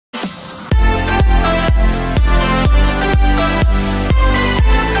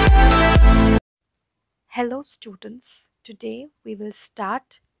Hello students, today we will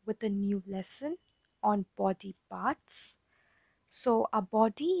start with a new lesson on body parts. So our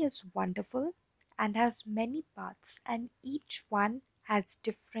body is wonderful and has many parts, and each one has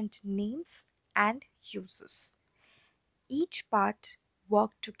different names and uses. Each part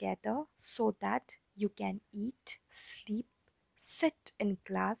work together so that you can eat, sleep, sit in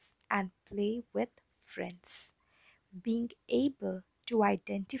class and play with friends. Being able to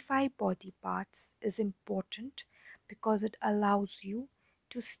identify body parts is important because it allows you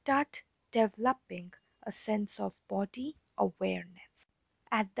to start developing a sense of body awareness.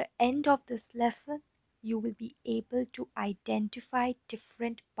 At the end of this lesson, you will be able to identify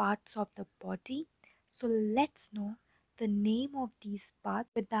different parts of the body. So let's know the name of these parts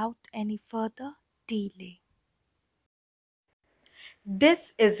without any further delay.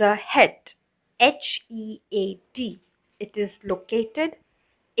 This is a head, H-E-A-D. It is located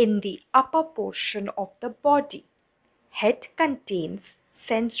in the upper portion of the body. Head contains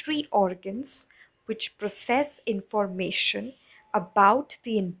sensory organs which process information about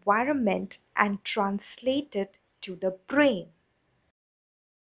the environment and translate it to the brain.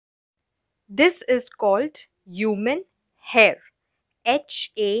 This is called human hair,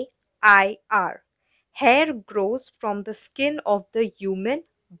 H-A-I-R. Hair grows from the skin of the human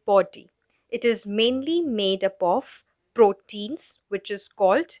body. It is mainly made up of proteins, which is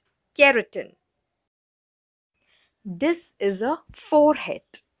called keratin. This is a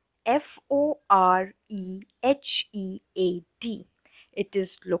forehead, F-O-R-E-H-E-A-D. It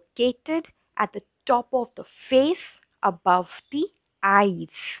is located at the top of the face above the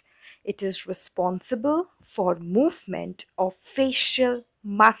eyes. It is responsible for movement of facial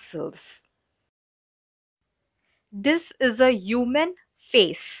muscles. This is a human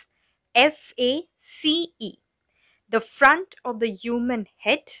face, F-A-C-E. The front of the human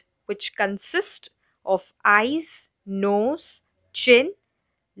head, which consists of eyes, nose, chin,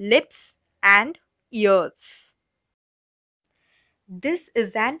 lips, and ears. This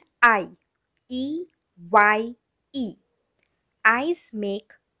is an eye, E-Y-E. Eyes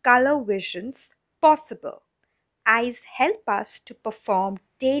make color visions possible. Eyes help us to perform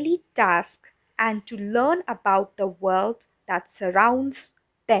daily tasks and to learn about the world that surrounds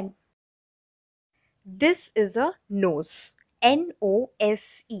them. This is a nose,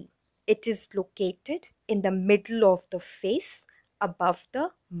 N-O-S-E. It is located in the middle of the face above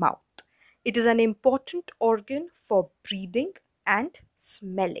the mouth. It is an important organ for breathing and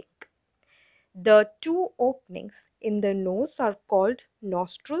smelling. The two openings in the nose are called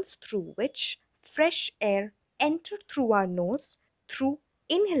nostrils, through which fresh air enters through our nose through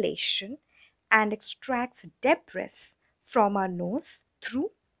inhalation and extracts debris from our nose through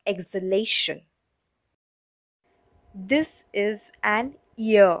exhalation. This is an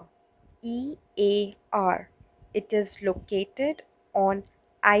ear, E-A-R. It is located on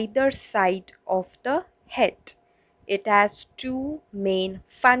either side of the head. It has two main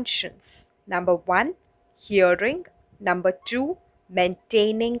functions. Number one, hearing. Number two,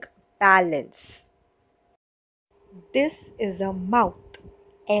 maintaining balance. This is a mouth,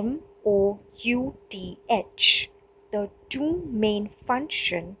 M-O-U-T-H. The two main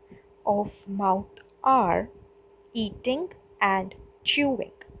functions of mouth are eating and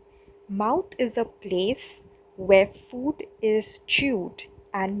chewing. Mouth is a place where food is chewed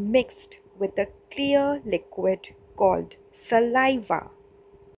and mixed with a clear liquid called saliva.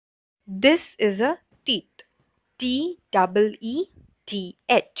 This is a teeth, T-E-E-T-H.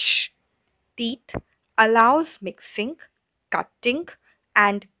 Teeth allows mixing, cutting,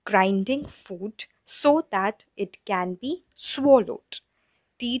 and grinding food so that it can be swallowed.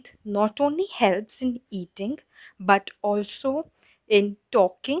 Teeth not only helps in eating but also in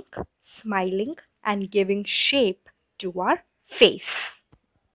talking, smiling, and giving shape to our face.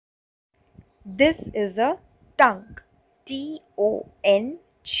 This is a tongue, T-O-N-G-U-E.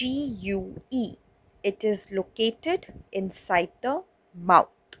 It is located inside the mouth.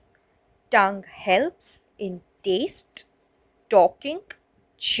 Tongue helps in taste, talking,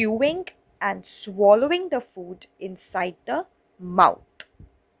 chewing, and swallowing the food inside the mouth.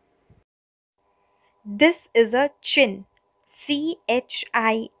 This is a chin,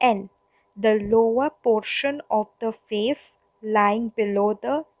 C-H-I-N, the lower portion of the face lying below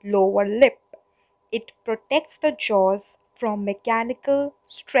the lower lip. It protects the jaws from mechanical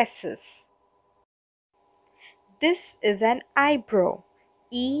stresses. This is an eyebrow,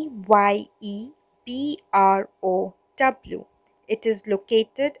 E-Y-E-B-R-O-W. It is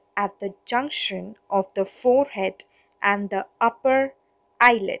located at the junction of the forehead and the upper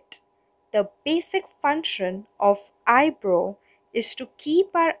eyelid. The basic function of eyebrow is to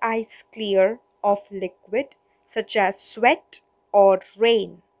keep our eyes clear of liquid such as sweat or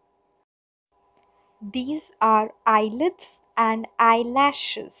rain. These are eyelids and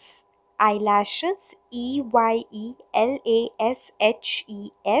eyelashes. Eyelashes, Eyelashs,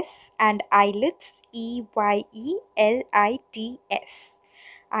 and eyelids, Eyelids.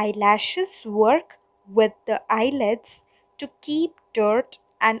 Eyelashes work with the eyelids to keep dirt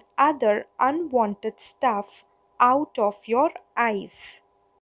and other unwanted stuff out of your eyes.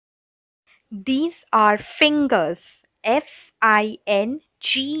 These are fingers, Fingers.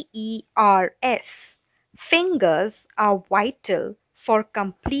 Fingers are vital for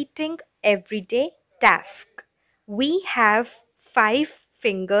completing everyday tasks. We have 5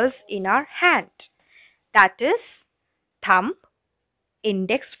 fingers in our hand. That is thumb,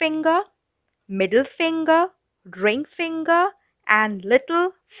 index finger, middle finger, ring finger, and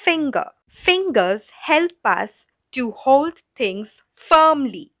little finger. Fingers help us to hold things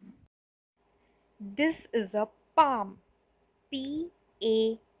firmly. This is a palm.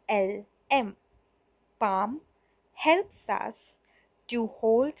 Palm. Palm helps us to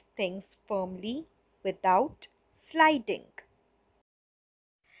hold things firmly without sliding.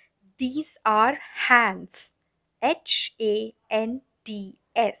 These are hands. Hands.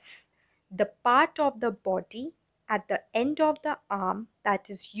 The part of the body at the end of the arm that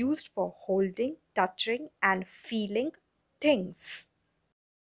is used for holding, touching, and feeling things.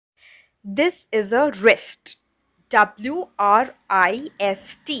 This is a wrist. Wrist.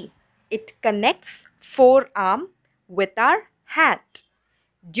 It connects forearm with our hand.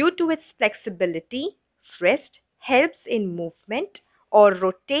 Due to its flexibility, wrist helps in movement or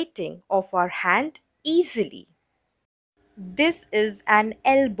rotating of our hand easily. This is an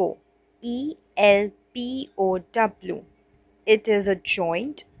elbow. Elbow. It is a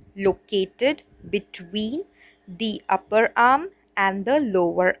joint located between the upper arm and the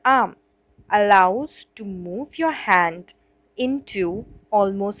lower arm. Allows to move your hand into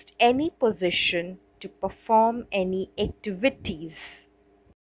almost any position to perform any activities.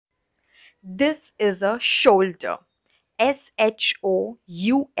 This is a shoulder. Shoulder.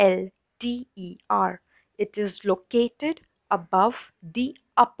 It is located above the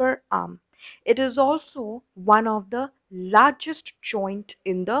upper arm. It is also one of the largest joint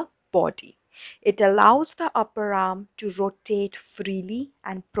in the body. It allows the upper arm to rotate freely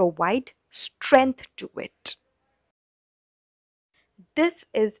and provide strength to it. This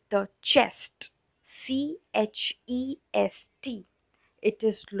is the chest. Chest. It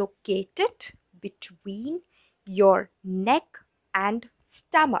is located between your neck and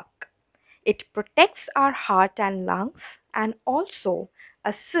stomach. It protects our heart and lungs and also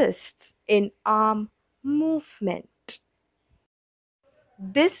assists in arm movement.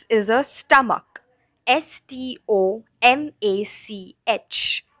 This is a stomach. Stomach.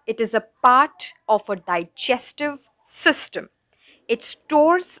 It is a part of a digestive system. It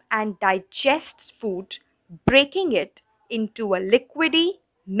stores and digests food, breaking it into a liquidy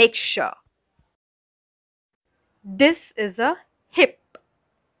mixture. This is a hip.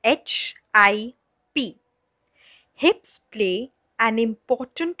 Hip. Hips play an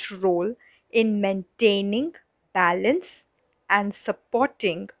important role in maintaining balance and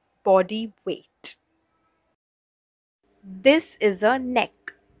supporting body weight. This is a neck.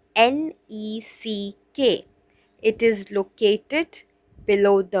 Neck. It is located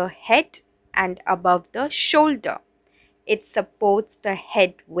below the head and above the shoulder. It supports the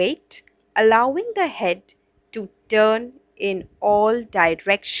head weight, allowing the head to turn in all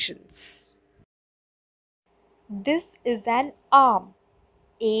directions. This is an arm.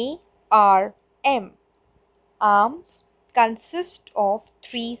 Arm. Arms consist of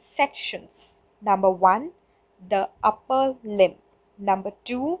 3 sections. Number 1, the upper limb. Number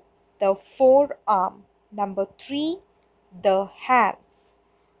 2, the forearm. Number 3, the hands.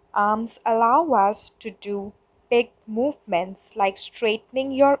 Arms allow us to do big movements like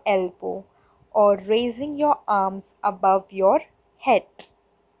straightening your elbow or raising your arms above your head.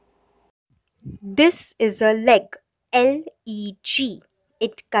 This is a leg. Leg.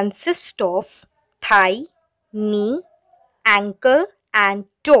 It consists of thigh, knee, ankle, and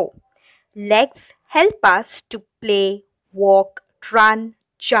toe. Legs help us to play, walk, run,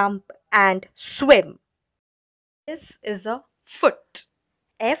 jump, and swim. This is a foot.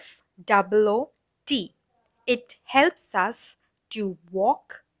 Foot. It helps us to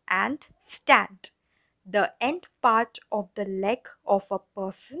walk and stand. The end part of the leg of a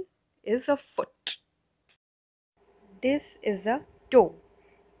person is a foot. This is a toe.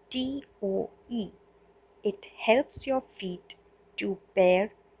 Toe. It helps your feet to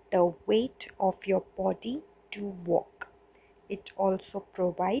bear the weight of your body to walk. It also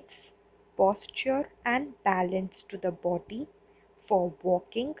provides posture and balance to the body for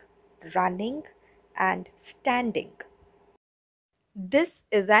walking, running, and standing. This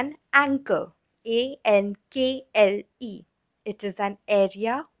is an ankle, ankle. It is an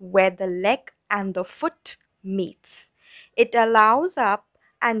area where the leg and the foot meets. It allows up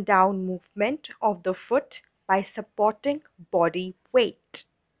and down movement of the foot by supporting body weight.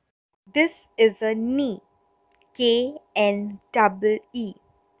 This is a knee, knee.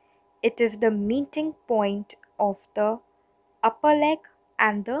 It is the meeting point of the upper leg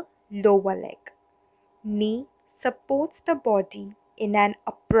and the lower leg. Knee supports the body in an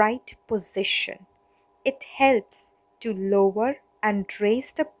upright position. It helps to lower and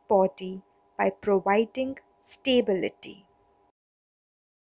raise the body by providing stability.